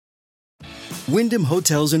Wyndham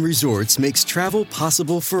Hotels and Resorts makes travel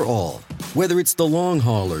possible for all. Whether it's the long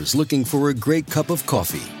haulers looking for a great cup of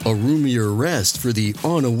coffee, a roomier rest for the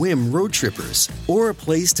on-a-whim road trippers, or a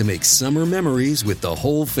place to make summer memories with the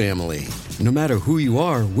whole family. No matter who you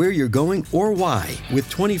are, where you're going, or why, with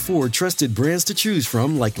 24 trusted brands to choose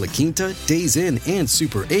from like La Quinta, Days Inn, and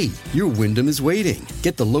Super 8, your Wyndham is waiting.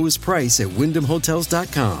 Get the lowest price at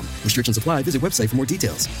WyndhamHotels.com. Restrictions apply. Visit website for more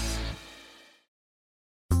details.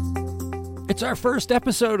 It's our first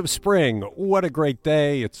episode of spring. What a great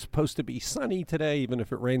day. It's supposed to be sunny today, even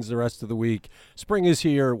if it rains the rest of the week. Spring is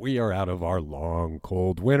here. We are out of our long,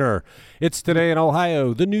 cold winter. It's Today in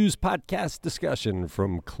Ohio, the news podcast discussion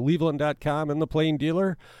from Cleveland.com and The Plain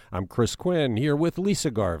Dealer. I'm Chris Quinn here with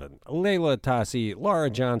Lisa Garvin, Layla Tassi, Laura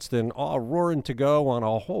Johnston, all roaring to go on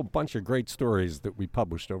a whole bunch of great stories that we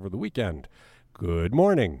published over the weekend. Good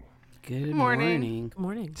morning. Good morning. Good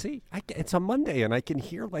morning. See, it's a Monday, and I can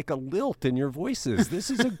hear like a lilt in your voices. This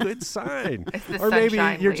is a good sign. It's or maybe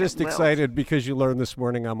you're lilt. just excited because you learned this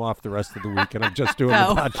morning I'm off the rest of the week, and I'm just doing the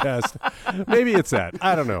podcast. Maybe it's that.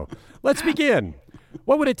 I don't know. Let's begin.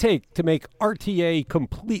 What would it take to make RTA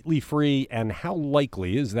completely free, and how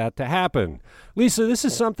likely is that to happen? Lisa, this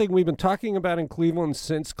is something we've been talking about in Cleveland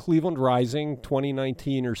since Cleveland Rising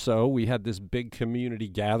 2019 or so. We had this big community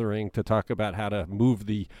gathering to talk about how to move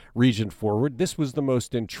the region forward. This was the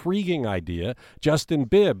most intriguing idea. Justin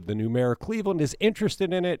Bibb, the new mayor of Cleveland, is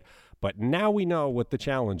interested in it, but now we know what the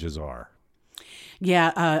challenges are.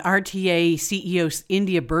 Yeah, RTA CEO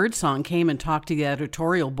India Birdsong came and talked to the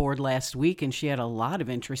editorial board last week, and she had a lot of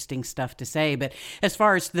interesting stuff to say. But as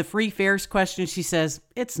far as the free fares question, she says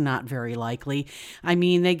it's not very likely. I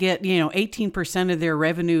mean, they get, 18% of their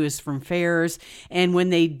revenue is from fares. And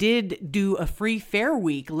when they did do a free fare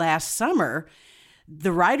week last summer,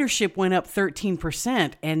 the ridership went up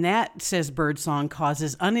 13%, and that, says Birdsong,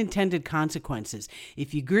 causes unintended consequences.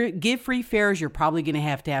 If you give free fares, you're probably going to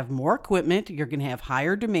have more equipment. You're going to have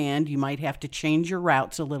higher demand. You might have to change your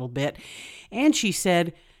routes a little bit. And she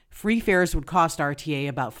said free fares would cost RTA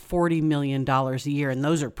about $40 million a year, and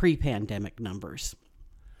those are pre-pandemic numbers.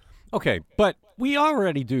 Okay, but we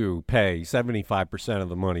already do pay 75% of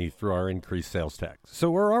the money through our increased sales tax. So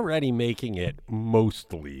we're already making it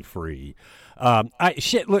mostly free.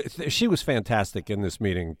 She was fantastic in this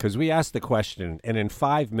meeting because we asked the question, and in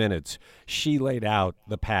 5 minutes, she laid out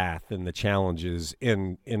the path and the challenges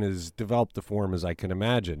in as developed a form as I can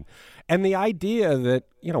imagine. And the idea that,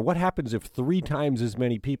 what happens if 3 times as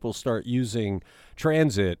many people start using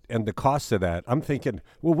transit and the cost of that? I'm thinking,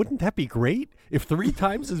 well, wouldn't that be great? If 3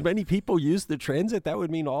 times as many people use the transit, that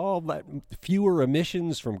would mean all that fewer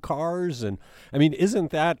emissions from cars. And I mean,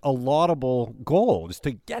 isn't that a laudable goal, is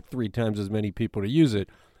to get 3 times as many people to use it?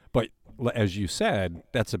 But as you said,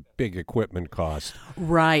 that's a big equipment cost.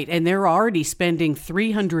 Right. And they're already spending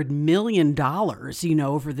 $300 million,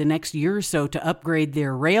 over the next year or so to upgrade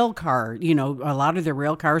their rail car. A lot of their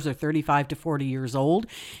rail cars are 35 to 40 years old,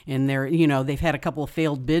 and they've had a couple of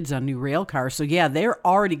failed bids on new rail cars. So, yeah, they're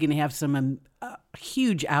already going to have some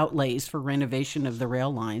huge outlays for renovation of the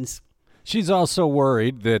rail lines. She's also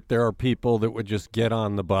worried that there are people that would just get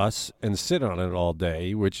on the bus and sit on it all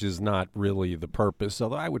day, which is not really the purpose,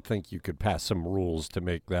 although I would think you could pass some rules to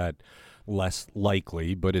make that less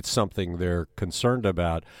likely, but it's something they're concerned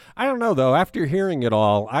about. I don't know, though. After hearing it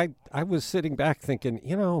all, I was sitting back thinking,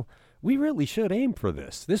 we really should aim for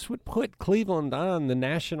this. This would put Cleveland on the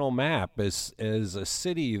national map as a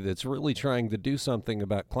city that's really trying to do something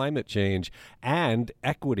about climate change and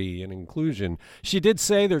equity and inclusion. She did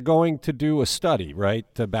say they're going to do a study, right,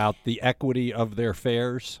 about the equity of their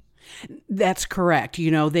fares. That's correct.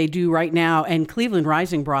 They do right now, and Cleveland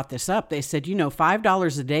Rising brought this up. They said,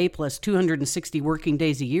 $5 a day plus 260 working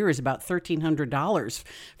days a year is about $1,300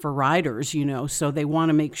 for riders, so they want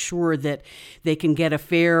to make sure that they can get a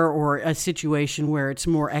fare or a situation where it's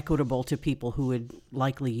more equitable to people who would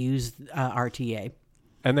likely use RTA.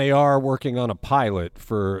 And they are working on a pilot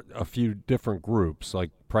for a few different groups,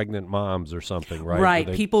 like pregnant moms or something, right?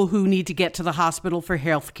 Right. People who need to get to the hospital for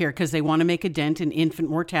health care because they want to make a dent in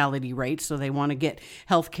infant mortality rates. So they want to get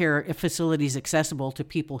health care facilities accessible to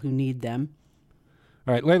people who need them.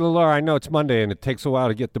 All right, Layla, Laura, I know it's Monday and it takes a while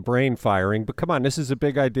to get the brain firing, but come on, this is a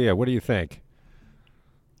big idea. What do you think?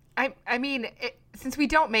 I mean, since we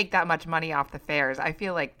don't make that much money off the fares, I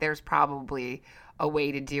feel like there's probably a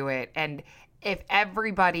way to do it. And if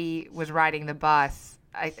everybody was riding the bus,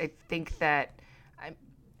 I think that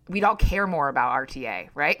we'd all care more about RTA,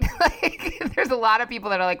 right? There's a lot of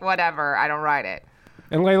people that are like, whatever, I don't ride it.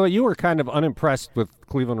 And Layla, you were kind of unimpressed with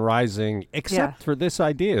Cleveland Rising, except for this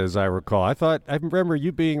idea, as I recall. I remember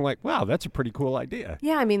you being like, wow, that's a pretty cool idea.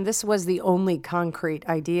 Yeah, I mean, this was the only concrete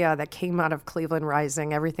idea that came out of Cleveland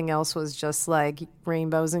Rising. Everything else was just like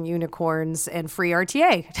rainbows and unicorns and free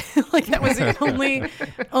RTA. Like, that was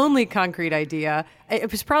the only concrete idea.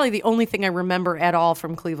 It was probably the only thing I remember at all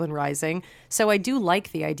from Cleveland Rising. So I do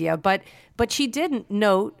like the idea. But she did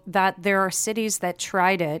note that there are cities that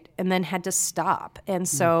tried it and then had to stop. And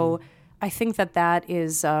so I think that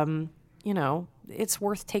is, it's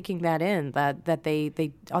worth taking that in, that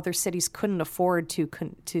they other cities couldn't afford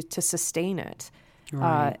to sustain it.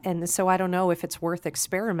 Right. And so I don't know if it's worth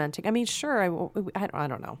experimenting. I mean, sure, I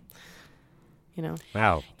don't know.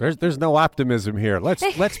 Wow, there's no optimism here.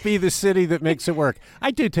 Let's be the city that makes it work. I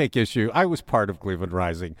do take issue. I was part of Cleveland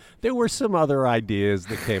Rising. There were some other ideas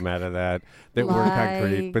that came out of that weren't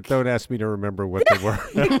concrete, but don't ask me to remember what they were.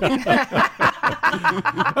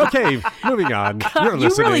 Okay, moving on.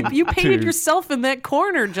 God, you painted yourself in that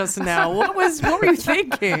corner just now. What were you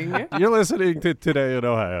thinking? You're listening to Today in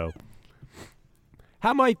Ohio.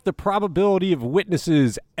 How might the probability of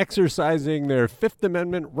witnesses exercising their Fifth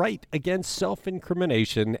Amendment right against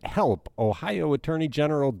self-incrimination help Ohio Attorney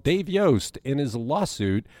General Dave Yost in his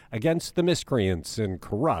lawsuit against the miscreants and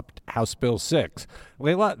corrupt House Bill 6?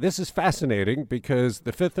 Layla, this is fascinating because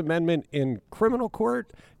the Fifth Amendment in criminal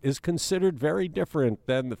court is considered very different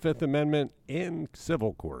than the Fifth Amendment in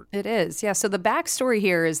civil court. It is, yeah. So the backstory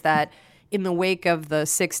here is that in the wake of the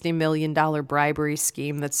 $60 million bribery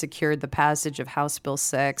scheme that secured the passage of House Bill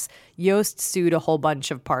 6, Yost sued a whole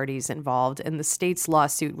bunch of parties involved, and the state's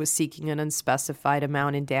lawsuit was seeking an unspecified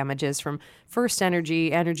amount in damages from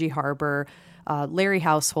FirstEnergy, Energy Harbor, Larry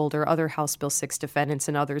Householder, other House Bill 6 defendants,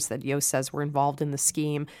 and others that Yost says were involved in the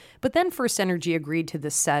scheme. But then FirstEnergy agreed to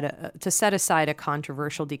set aside a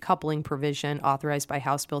controversial decoupling provision authorized by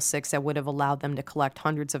House Bill 6 that would have allowed them to collect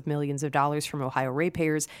hundreds of millions of dollars from Ohio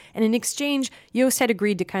ratepayers. And in exchange, Yost had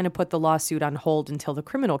agreed to kind of put the lawsuit on hold until the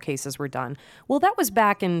criminal cases were done. Well, that was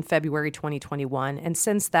back in February 2021. And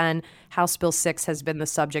since then, House Bill 6 has been the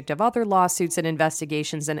subject of other lawsuits and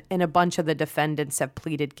investigations, and a bunch of the defendants have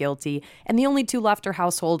pleaded guilty. And the only two left are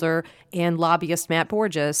Householder and lobbyist Matt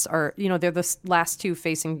Borges. They're the last two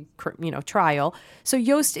facing trial. So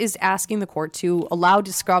Yost is asking the court to allow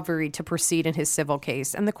discovery to proceed in his civil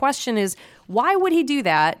case. And the question is, why would he do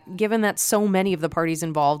that, given that so many of the parties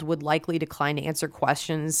involved would likely decline to answer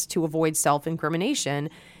questions to avoid self-incrimination?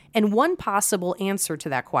 And one possible answer to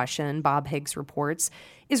that question, Bob Higgs reports,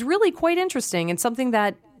 is really quite interesting and something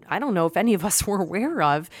that I don't know if any of us were aware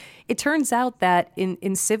of. It turns out that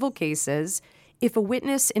in civil cases, if a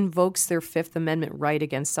witness invokes their Fifth Amendment right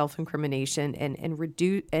against self-incrimination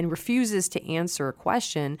and refuses to answer a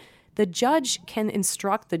question, the judge can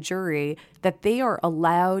instruct the jury that they are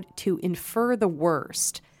allowed to infer the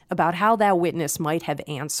worst about how that witness might have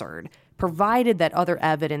answered, provided that other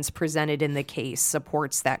evidence presented in the case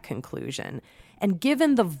supports that conclusion. And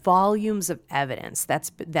given the volumes of evidence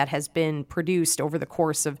that has been produced over the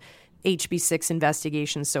course of HB6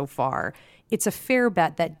 investigations so far, it's a fair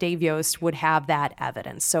bet that Dave Yost would have that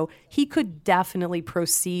evidence. So he could definitely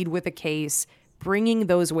proceed with a case, bringing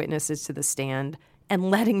those witnesses to the stand and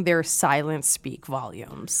letting their silence speak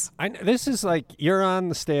volumes. This is like you're on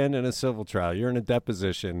the stand in a civil trial. You're in a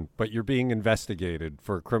deposition, but you're being investigated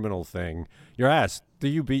for a criminal thing. You're asked, do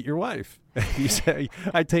you beat your wife? You say,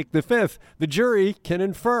 I take the fifth. The jury can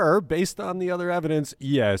infer, based on the other evidence,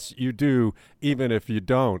 yes, you do, even if you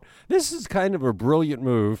don't. This is kind of a brilliant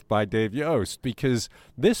move by Dave Yost, because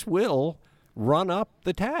this will run up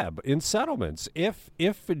the tab in settlements. If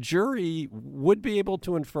a jury would be able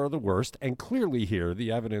to infer the worst, and clearly here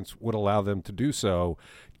the evidence would allow them to do so,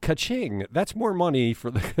 ka-ching, that's more money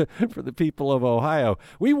for the people of Ohio.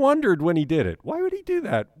 We wondered when he did it. Why would he do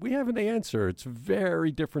that? We have an answer. It's a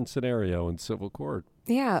very different scenario in civil court.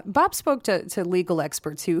 Yeah, Bob spoke to legal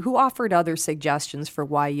experts who offered other suggestions for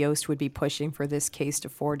why Yost would be pushing for this case to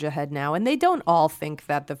forge ahead now. And they don't all think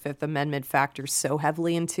that the Fifth Amendment factors so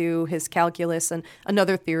heavily into his calculus. And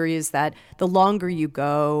another theory is that the longer you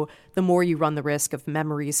go, the more you run the risk of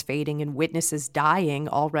memories fading and witnesses dying.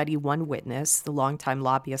 Already one witness, the longtime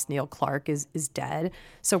lobbyist Neil Clark, is dead.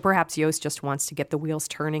 So perhaps Yost just wants to get the wheels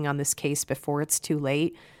turning on this case before it's too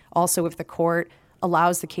late. Also, if the court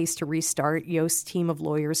allows the case to restart, Yost's team of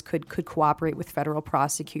lawyers could cooperate with federal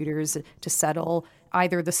prosecutors to settle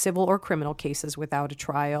either the civil or criminal cases without a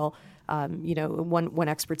trial. One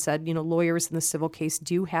expert said, lawyers in the civil case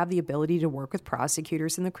do have the ability to work with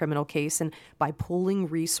prosecutors in the criminal case, and by pooling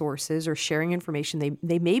resources or sharing information,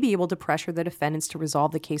 they may be able to pressure the defendants to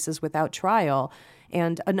resolve the cases without trial.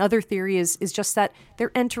 And another theory is just that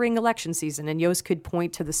they're entering election season, and Yost could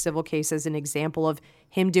point to the civil case as an example of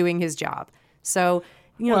him doing his job. So,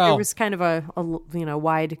 there was kind of a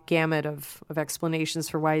wide gamut of explanations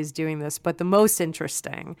for why he's doing this, but the most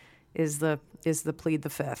interesting is the plead the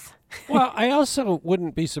fifth. Well, I also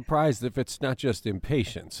wouldn't be surprised if it's not just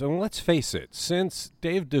impatience. And let's face it, since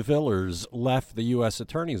Dave DeVillers left the U.S.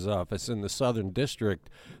 Attorney's Office in the Southern District,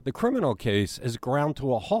 the criminal case has ground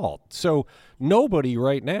to a halt. So nobody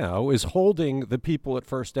right now is holding the people at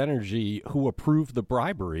FirstEnergy who approved the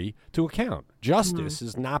bribery to account. Justice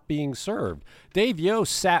is not being served. Dave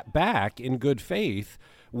Yost sat back in good faith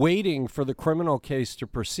waiting for the criminal case to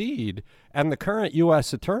proceed, and the current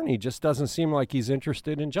U.S. attorney just doesn't seem like he's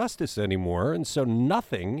interested in justice anymore, and so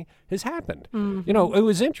nothing has happened. It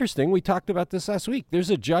was interesting. We talked about this last week. There's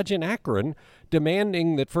a judge in Akron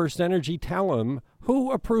demanding that FirstEnergy tell him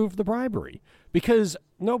who approved the bribery, because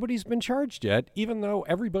nobody's been charged yet, even though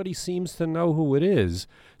everybody seems to know who it is.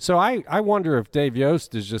 So I wonder if Dave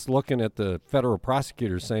Yost is just looking at the federal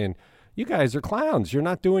prosecutors saying, you guys are clowns. You're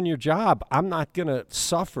not doing your job. I'm not going to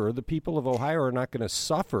suffer. The people of Ohio are not going to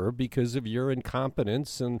suffer because of your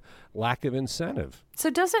incompetence and lack of incentive. So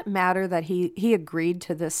does it matter that he agreed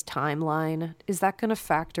to this timeline? Is that going to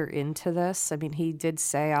factor into this? I mean, he did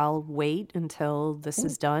say, I'll wait until this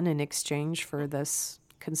is done in exchange for this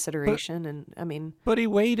consideration. But he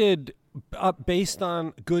waited based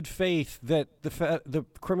on good faith that the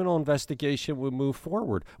criminal investigation would move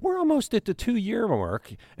forward. We're almost at the 2-year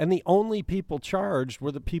mark, and the only people charged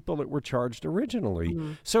were the people that were charged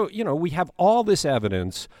originally. So, we have all this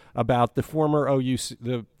evidence about the former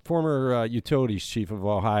utilities chief of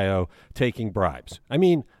Ohio taking bribes. I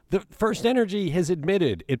mean, the FirstEnergy has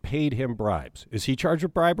admitted it paid him bribes. Is he charged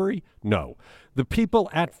with bribery? No. The people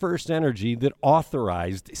at FirstEnergy that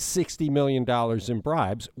authorized $60 million in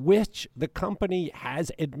bribes, which the company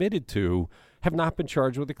has admitted to, have not been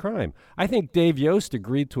charged with a crime. I think Dave Yost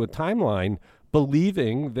agreed to a timeline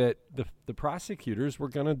believing that the prosecutors were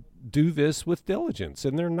going to do this with diligence,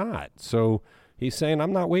 and they're not. So he's saying,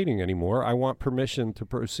 I'm not waiting anymore. I want permission to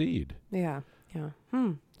proceed. Yeah.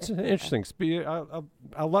 It's interesting.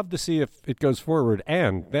 I'll love to see if it goes forward,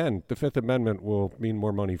 and then the Fifth Amendment will mean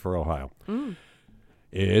more money for Ohio.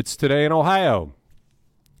 It's Today in Ohio.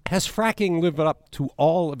 Has fracking lived up to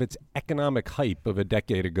all of its economic hype of a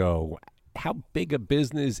decade ago? How big a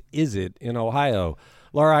business is it in Ohio?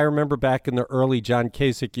 Laura, I remember back in the early John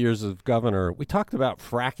Kasich years as governor, we talked about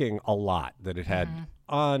fracking a lot, that it had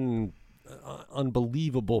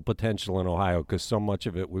unbelievable potential in Ohio because so much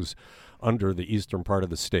of it was under the eastern part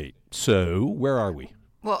of the state. So where are we?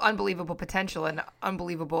 Well, unbelievable potential and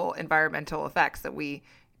unbelievable environmental effects that we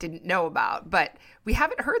didn't know about, but we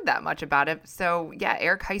haven't heard that much about it. So yeah,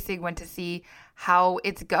 Eric Heisig went to see how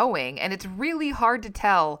it's going, and it's really hard to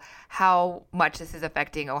tell how much this is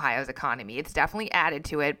affecting Ohio's economy. It's definitely added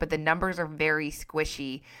to it, but the numbers are very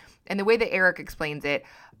squishy. And the way that Eric explains it,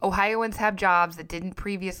 Ohioans have jobs that didn't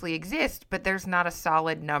previously exist, but there's not a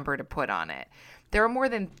solid number to put on it. There are more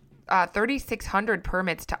than 3,600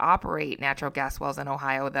 permits to operate natural gas wells in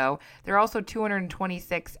Ohio, though. There are also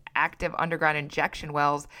 226 active underground injection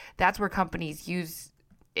wells. That's where companies use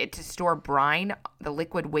it to store brine, the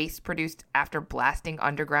liquid waste produced after blasting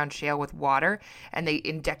underground shale with water, and they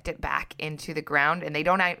inject it back into the ground, and they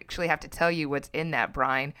don't actually have to tell you what's in that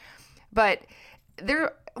brine. But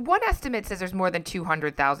one estimate says there's more than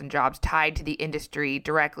 200,000 jobs tied to the industry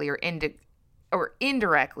directly or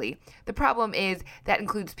indirectly. The problem is that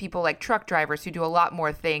includes people like truck drivers who do a lot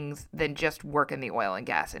more things than just work in the oil and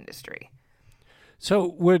gas industry.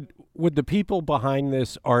 So would the people behind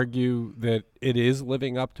this argue that it is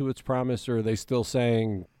living up to its promise, or are they still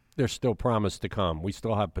saying there's still promise to come? We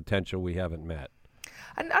still have potential we haven't met.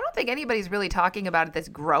 I don't think anybody's really talking about this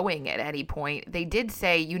growing at any point. They did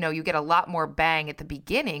say, you get a lot more bang at the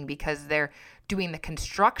beginning because they're doing the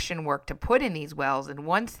construction work to put in these wells. And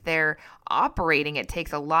once they're operating, it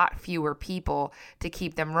takes a lot fewer people to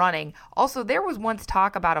keep them running. Also, there was once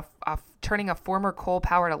talk about turning a former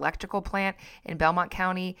coal-powered electrical plant in Belmont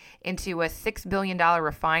County into a $6 billion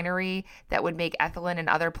refinery that would make ethylene and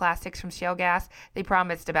other plastics from shale gas. They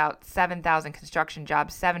promised about 7,000 construction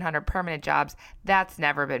jobs, 700 permanent jobs. That's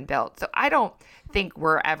never been built. So I don't think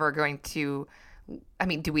we're ever going to...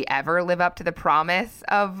 do we ever live up to the promise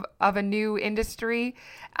of a new industry?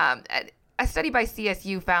 A study by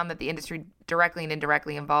CSU found that the industry directly and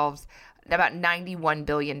indirectly involves about $91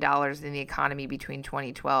 billion in the economy between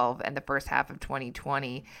 2012 and the first half of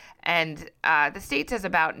 2020. And the state says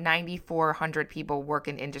about 9,400 people work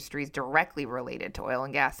in industries directly related to oil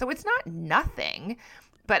and gas. So it's not nothing,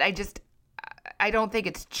 but I don't think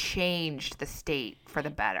it's changed the state for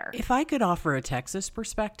the better. If I could offer a Texas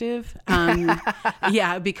perspective,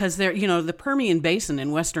 yeah, because the Permian Basin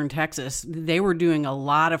in Western Texas, they were doing a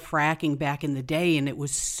lot of fracking back in the day, and it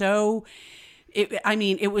was so...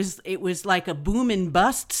 It was like a boom and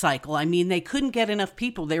bust cycle. I mean, they couldn't get enough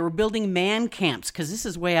people. They were building man camps because this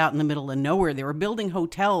is way out in the middle of nowhere. They were building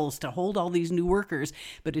hotels to hold all these new workers.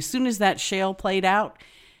 But as soon as that shale played out,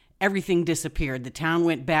 everything disappeared. The town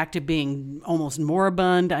went back to being almost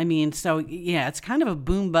moribund. I mean, so yeah, it's kind of a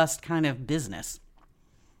boom bust kind of business.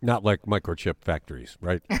 Not like microchip factories,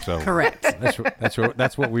 right? So correct.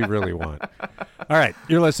 That's what we really want. All right,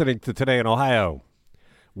 you're listening to Today in Ohio.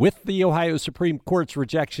 With the Ohio Supreme Court's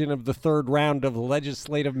rejection of the third round of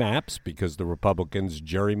legislative maps because the Republicans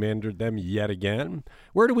gerrymandered them yet again,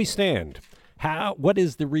 where do we stand? What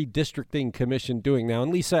is the Redistricting Commission doing now?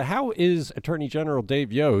 And Lisa, how is Attorney General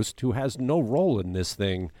Dave Yost, who has no role in this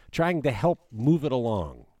thing, trying to help move it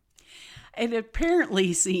along? It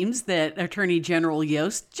apparently seems that Attorney General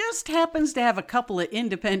Yost just happens to have a couple of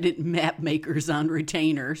independent map makers on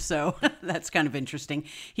retainer, so that's kind of interesting.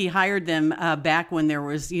 He hired them back when there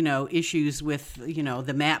was, issues with,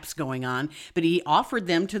 the maps going on, but he offered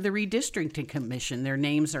them to the Redistricting Commission. Their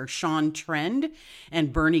names are Sean Trend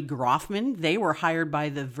and Bernie Groffman. They were hired by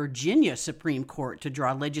the Virginia Supreme Court to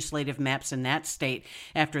draw legislative maps in that state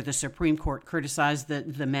after the Supreme Court criticized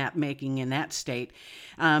the map making in that state.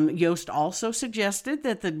 Yost also suggested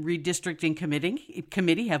that the redistricting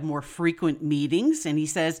committee have more frequent meetings, and he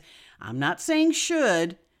says, I'm not saying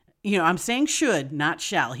should, I'm saying should, not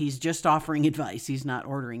shall. He's just offering advice. He's not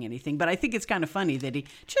ordering anything. But I think it's kind of funny that he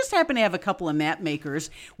just happened to have a couple of map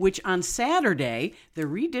makers, which on Saturday, the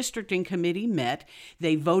redistricting committee met.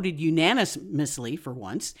 They voted unanimously, for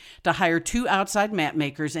once, to hire 2 outside map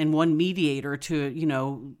makers and 1 mediator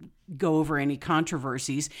to, go over any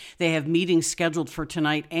controversies. They have meetings scheduled for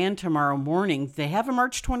tonight and tomorrow morning. They have a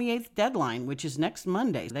March 28th deadline, which is next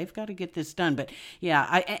Monday. They've got to get this done. But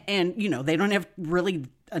yeah, they don't have really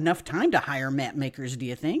enough time to hire map makers, do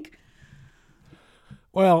you think?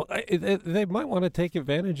 Well, they might want to take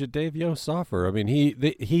advantage of Dave Yost's offer. I mean,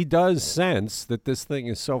 he does sense that this thing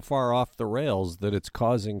is so far off the rails that it's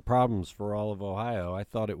causing problems for all of Ohio. I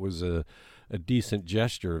thought it was a decent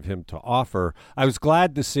gesture of him to offer. I was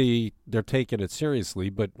glad to see they're taking it seriously,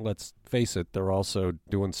 but let's face it, they're also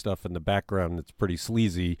doing stuff in the background that's pretty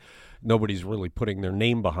sleazy. Nobody's really putting their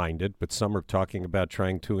name behind it, but some are talking about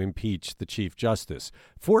trying to impeach the Chief Justice.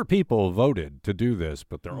 4 people voted to do this,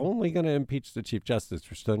 but they're only going to impeach the Chief Justice,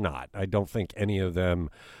 which they're not. I don't think any of them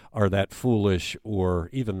are that foolish or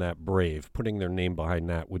even that brave. Putting their name behind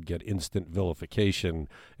that would get instant vilification,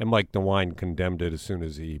 and Mike DeWine condemned it as soon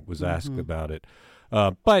as he was asked about it.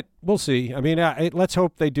 But we'll see. I mean, let's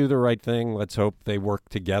hope they do the right thing. Let's hope they work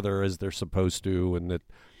together as they're supposed to, and that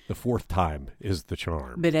the 4th time is the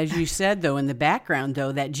charm. But as you said, though, in the background,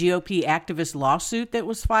 though, that GOP activist lawsuit that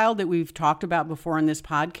was filed that we've talked about before on this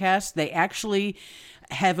podcast, they actually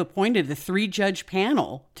have appointed a 3-judge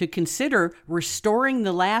panel to consider restoring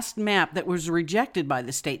the last map that was rejected by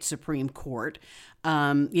the state Supreme Court.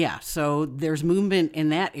 So there's movement in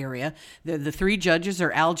that area. The 3 judges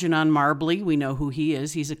are Algernon Marbley. We know who he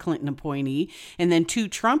is. He's a Clinton appointee. And then 2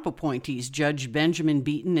 Trump appointees, Judge Benjamin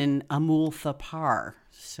Beaton and Amul Thapar.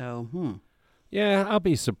 So, Yeah, I'll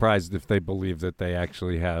be surprised if they believe that they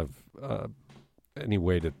actually have any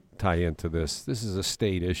way to tie into this. This is a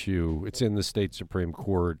state issue. It's in the state Supreme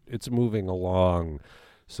Court. It's moving along.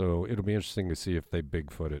 So it'll be interesting to see if they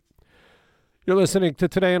Bigfoot it. You're listening to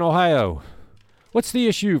Today in Ohio. What's the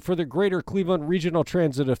issue for the Greater Cleveland Regional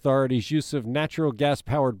Transit Authority's use of natural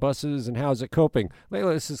gas-powered buses, and how is it coping?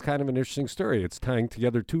 Layla, this is kind of an interesting story. It's tying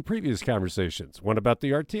together 2 previous conversations, one about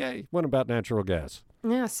the RTA, one about natural gas.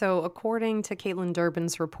 Yeah, so according to Caitlin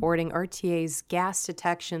Durbin's reporting, RTA's gas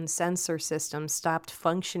detection sensor system stopped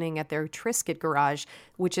functioning at their Triscuit garage,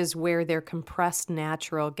 which is where their compressed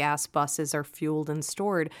natural gas buses are fueled and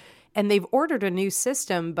stored. And they've ordered a new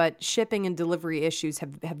system, but shipping and delivery issues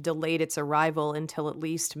have delayed its arrival until at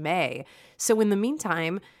least May. So in the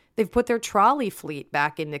meantime, They've put their trolley fleet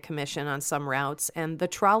back into commission on some routes, and the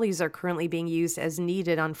trolleys are currently being used as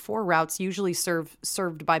needed on 4 routes, usually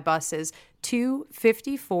served by buses. 2,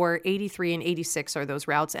 54, 83, and 86 are those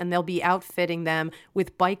routes, and they'll be outfitting them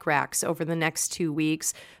with bike racks over the next 2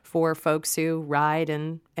 weeks for folks who ride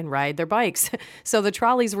and ride their bikes. So the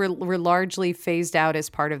trolleys were largely phased out as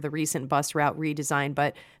part of the recent bus route redesign,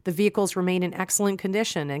 but the vehicles remain in excellent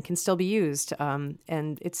condition and can still be used.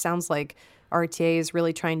 And it sounds like RTA is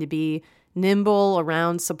really trying to be nimble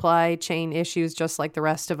around supply chain issues, just like the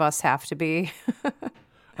rest of us have to be.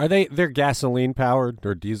 They're gasoline powered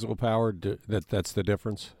or diesel powered? That's the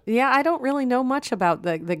difference? Yeah, I don't really know much about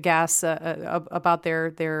the gas, about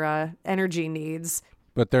their energy needs.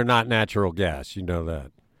 But they're not natural gas. You know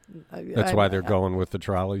that. That's why they're going with the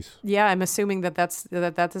trolleys? Yeah, I'm assuming that's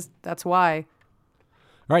why.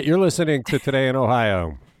 All right, you're listening to Today in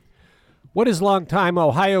Ohio. What is longtime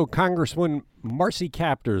Ohio Congresswoman Marcy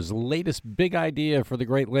Kaptur's latest big idea for the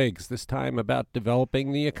Great Lakes, this time about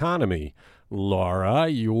developing the economy? Laura,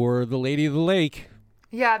 you're the lady of the lake.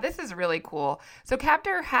 Yeah, this is really cool. So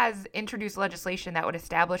Kaptur has introduced legislation that would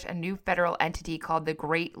establish a new federal entity called the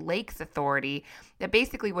Great Lakes Authority that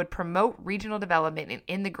basically would promote regional development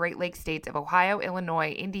in the Great Lakes states of Ohio,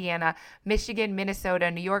 Illinois, Indiana, Michigan,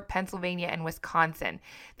 Minnesota, New York, Pennsylvania, and Wisconsin.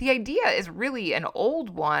 The idea is really an old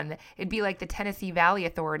one. It'd be like the Tennessee Valley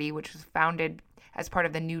Authority, which was founded as part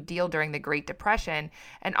of the New Deal during the Great Depression.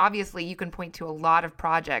 And obviously you can point to a lot of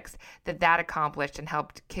projects that accomplished and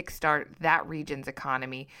helped kickstart that region's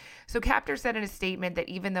economy. So Kaptur said in a statement that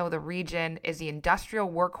even though the region is the industrial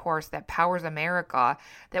workhorse that powers America,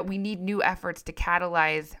 that we need new efforts to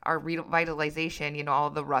catalyze our revitalization, all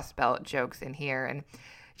the Rust Belt jokes in here. And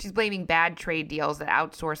she's blaming bad trade deals that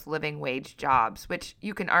outsource living wage jobs, which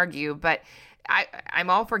you can argue, but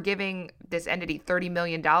I'm all for giving this entity $30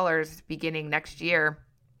 million beginning next year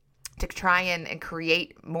to try and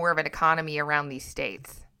create more of an economy around these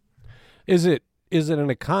states. Is it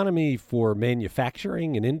an economy for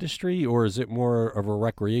manufacturing and industry, or is it more of a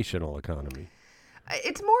recreational economy?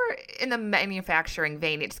 It's more in the manufacturing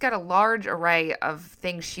vein. It's got a large array of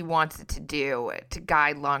things she wants it to do to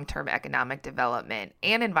guide long-term economic development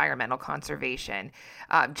and environmental conservation,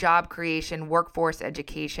 job creation, workforce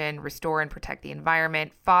education, restore and protect the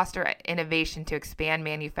environment, foster innovation to expand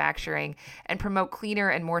manufacturing, and promote cleaner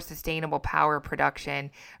and more sustainable power production,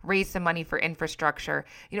 raise some money for infrastructure.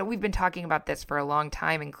 We've been talking about this for a long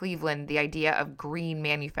time in Cleveland, the idea of green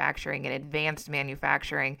manufacturing and advanced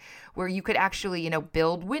manufacturing, where you could actually,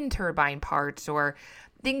 build wind turbine parts or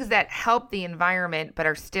things that help the environment but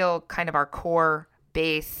are still kind of our core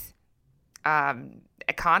base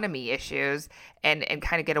economy issues and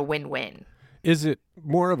kind of get a win-win. Is it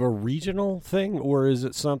more of a regional thing, or is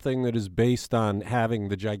it something that is based on having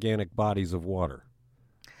the gigantic bodies of water?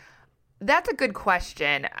 That's a good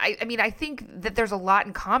question. I think that there's a lot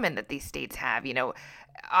in common that these states have.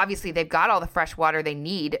 Obviously they've got all the fresh water they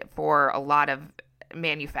need for a lot of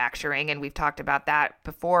manufacturing, and we've talked about that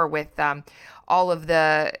before with all of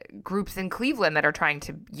the groups in Cleveland that are trying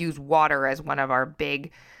to use water as one of our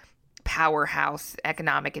big powerhouse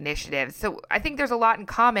economic initiatives. So I think there's a lot in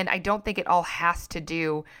common. I don't think it all has to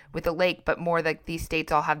do with the lake, but more like these states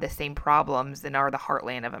all have the same problems and are the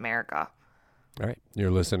heartland of America. All right, you're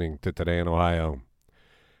listening to Today in Ohio.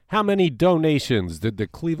 How many donations did the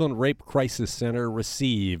Cleveland Rape Crisis Center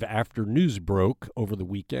receive after news broke over the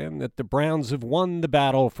weekend that the Browns have won the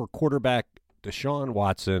battle for quarterback Deshaun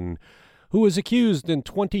Watson, who was accused in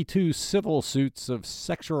 22 civil suits of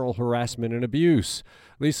sexual harassment and abuse?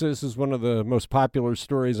 Lisa, this is one of the most popular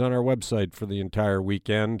stories on our website for the entire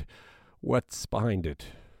weekend. What's behind it?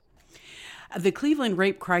 The Cleveland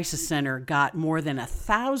Rape Crisis Center got more than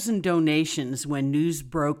 1,000 donations when news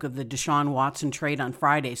broke of the Deshaun Watson trade on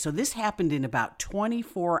Friday. So this happened in about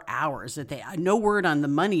 24 hours. No word on the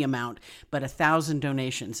money amount, but 1,000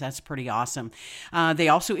 donations. That's pretty awesome. They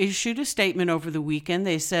also issued a statement over the weekend.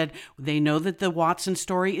 They said they know that the Watson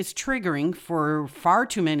story is triggering for far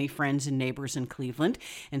too many friends and neighbors in Cleveland,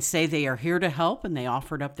 and say they are here to help. And they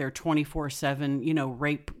offered up their 24/7,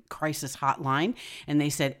 rape crisis hotline. And they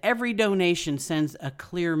said every donation sends a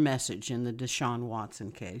clear message in the Deshaun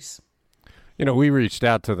Watson case. We reached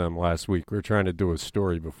out to them last week. We were trying to do a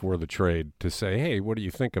story before the trade to say, hey, what do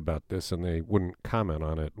you think about this? And they wouldn't comment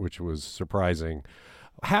on it, which was surprising.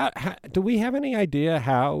 How do we have any idea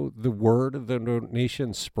how the word of the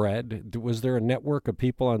donation spread? Was there a network of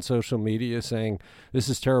people on social media saying, this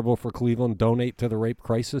is terrible for Cleveland, donate to the Rape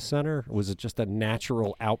Crisis Center? Was it just a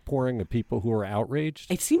natural outpouring of people who were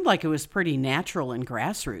outraged? It seemed like it was pretty natural and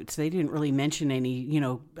grassroots. They didn't really mention any,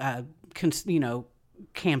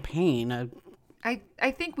 campaign,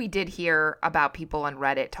 I think we did hear about people on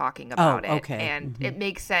Reddit talking about it. Okay. And it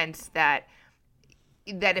makes sense that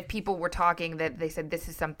if people were talking, that they said this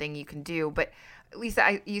is something you can do. But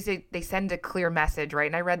Lisa, you say they send a clear message, right?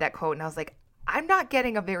 And I read that quote and I was like, I'm not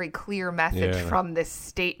getting a very clear message from this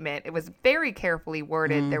statement. It was very carefully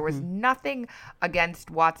worded. There was nothing against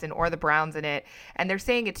Watson or the Browns in it. And they're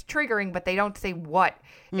saying it's triggering, but they don't say what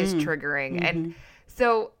is triggering. And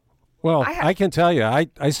so... Well, I can tell you,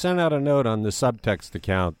 I sent out a note on the subtext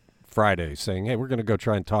account Friday saying, hey, we're going to go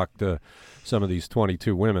try and talk to some of these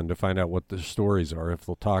 22 women to find out what their stories are, if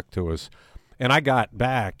they'll talk to us. And I got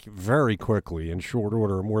back very quickly in short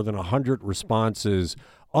order, more than 100 responses,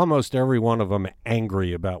 almost every one of them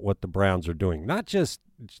angry about what the Browns are doing. Not just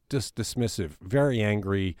dismissive, very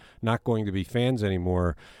angry, not going to be fans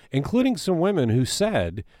anymore, including some women who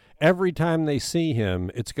said every time they see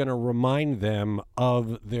him, it's going to remind them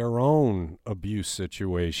of their own abuse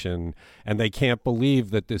situation, and they can't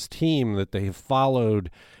believe that this team that they have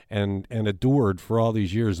followed and adored for all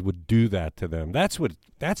these years would do that to them. That's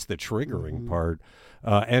the triggering part.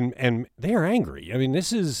 And they're angry. I mean,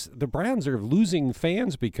 the Browns are losing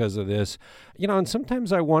fans because of this. And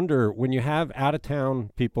sometimes I wonder, when you have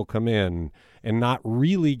out-of-town people come in and not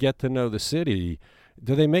really get to know the city,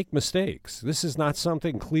 do they make mistakes? This is not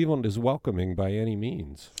something Cleveland is welcoming by any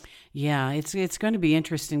means. Yeah, it's going to be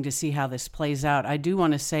interesting to see how this plays out. I do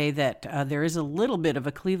want to say that there is a little bit of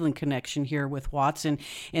a Cleveland connection here with Watson,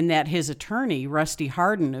 in that his attorney, Rusty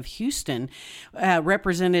Hardin of Houston,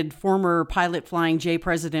 represented former Pilot Flying J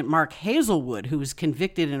president Mark Hazelwood, who was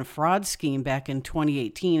convicted in a fraud scheme back in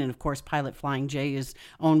 2018. And of course, Pilot Flying J is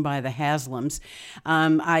owned by the Haslams.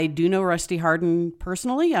 I do know Rusty Hardin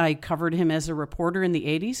personally. I covered him as a reporter in the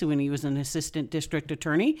 80s when he was an assistant district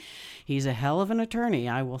attorney. He's a hell of an attorney,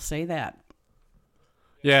 I will say that.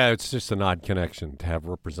 Yeah, it's just an odd connection to have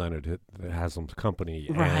represented the Haslam's company.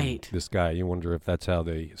 Right. And this guy, you wonder if that's how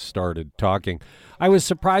they started talking. I was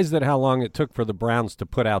surprised at how long it took for the Browns to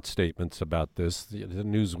put out statements about this. The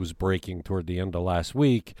news was breaking toward the end of last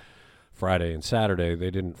week, Friday and Saturday.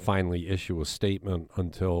 They didn't finally issue a statement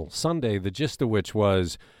until Sunday, the gist of which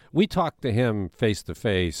was, we talked to him face to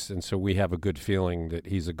face, and so we have a good feeling that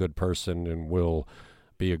he's a good person and will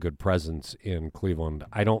be a good presence in Cleveland.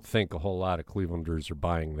 I don't think a whole lot of Clevelanders are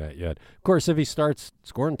buying that yet. Of course, if he starts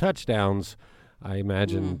scoring touchdowns, I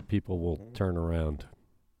imagine people will turn around.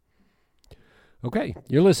 Okay,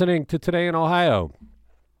 you're listening to Today in Ohio.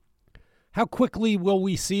 How quickly will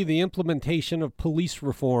we see the implementation of police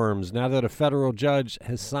reforms now that a federal judge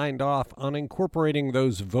has signed off on incorporating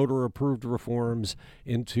those voter-approved reforms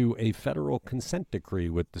into a federal consent decree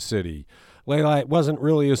with the city? Layla, it wasn't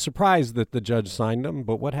really a surprise that the judge signed them,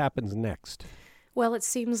 but what happens next? Well, it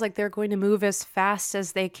seems like they're going to move as fast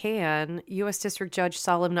as they can. U.S. District Judge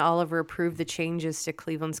Solomon Oliver approved the changes to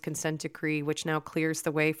Cleveland's consent decree, which now clears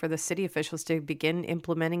the way for the city officials to begin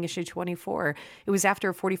implementing Issue 24. It was after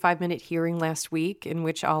a 45-minute hearing last week in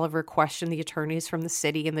which Oliver questioned the attorneys from the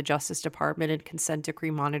city and the Justice Department and consent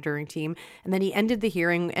decree monitoring team. And then he ended the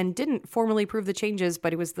hearing and didn't formally approve the changes,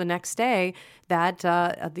 but it was the next day that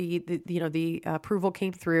the approval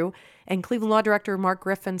came through. And Cleveland Law Director Mark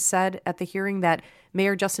Griffin said at the hearing that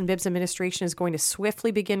Mayor Justin Bibb's administration is going to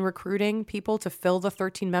swiftly begin recruiting people to fill the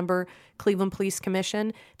 13-member Cleveland Police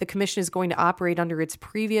Commission. The commission is going to operate under its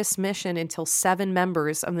previous mission until 7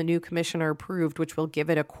 members of the new commission are approved, which will give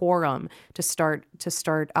it a quorum to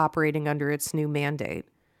start operating under its new mandate.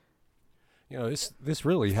 This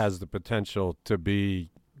really has the potential to be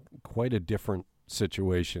quite a different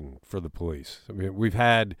situation for the police. I mean, we've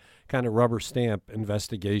had kind of rubber stamp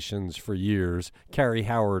investigations for years. Carrie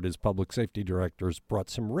Howard, as public safety director, has brought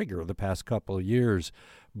some rigor the past couple of years,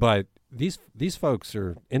 but these folks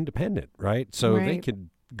are independent, right? So They can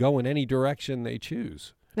go in any direction they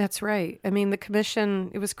choose. That's right. I mean, the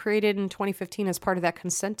commission, it was created in 2015 as part of that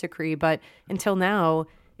consent decree, but until now,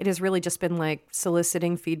 it has really just been like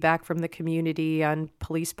soliciting feedback from the community on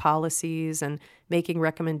police policies and making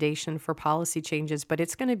recommendation for policy changes. But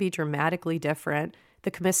it's going to be dramatically different.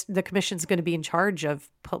 The commission's going to be in charge of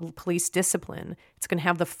police discipline. It's going to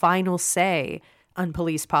have the final say on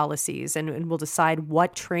police policies and will decide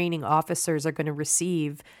what training officers are going to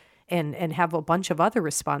receive and have a bunch of other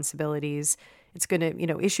responsibilities. It's going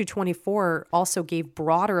to, Issue 24 also gave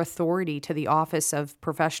broader authority to the Office of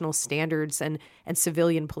Professional Standards and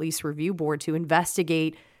Civilian Police Review Board to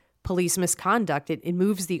investigate police misconduct. It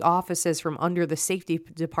moves the offices from under the safety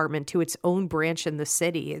department to its own branch in the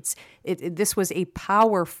city. This was a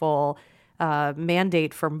powerful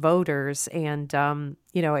mandate from voters, and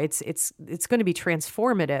it's going to be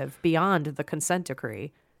transformative beyond the consent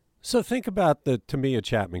decree. So think about the Tamia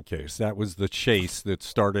Chapman case. That was the chase that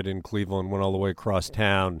started in Cleveland, went all the way across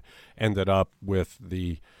town, ended up with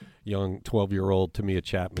the young 12-year-old Tamia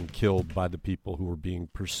Chapman killed by the people who were being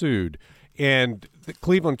pursued. And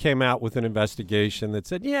Cleveland came out with an investigation that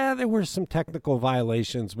said, yeah, there were some technical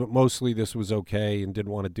violations, but mostly this was okay and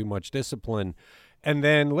didn't want to do much discipline. And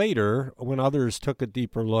then later, when others took a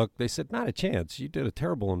deeper look, they said, not a chance. You did a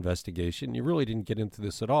terrible investigation. You really didn't get into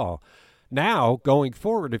this at all. Now, going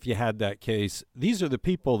forward, if you had that case, these are the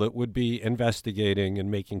people that would be investigating and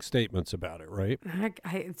making statements about it, right?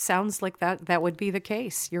 It sounds like that would be the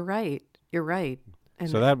case. You're right. And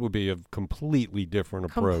so that would be a completely different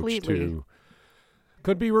approach to.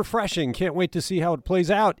 Could be refreshing. Can't wait to see how it plays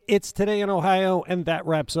out. It's Today in Ohio, and that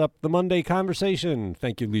wraps up the Monday conversation.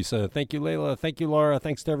 Thank you, Lisa. Thank you, Layla. Thank you, Laura.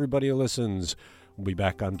 Thanks to everybody who listens. We'll be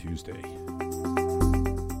back on Tuesday.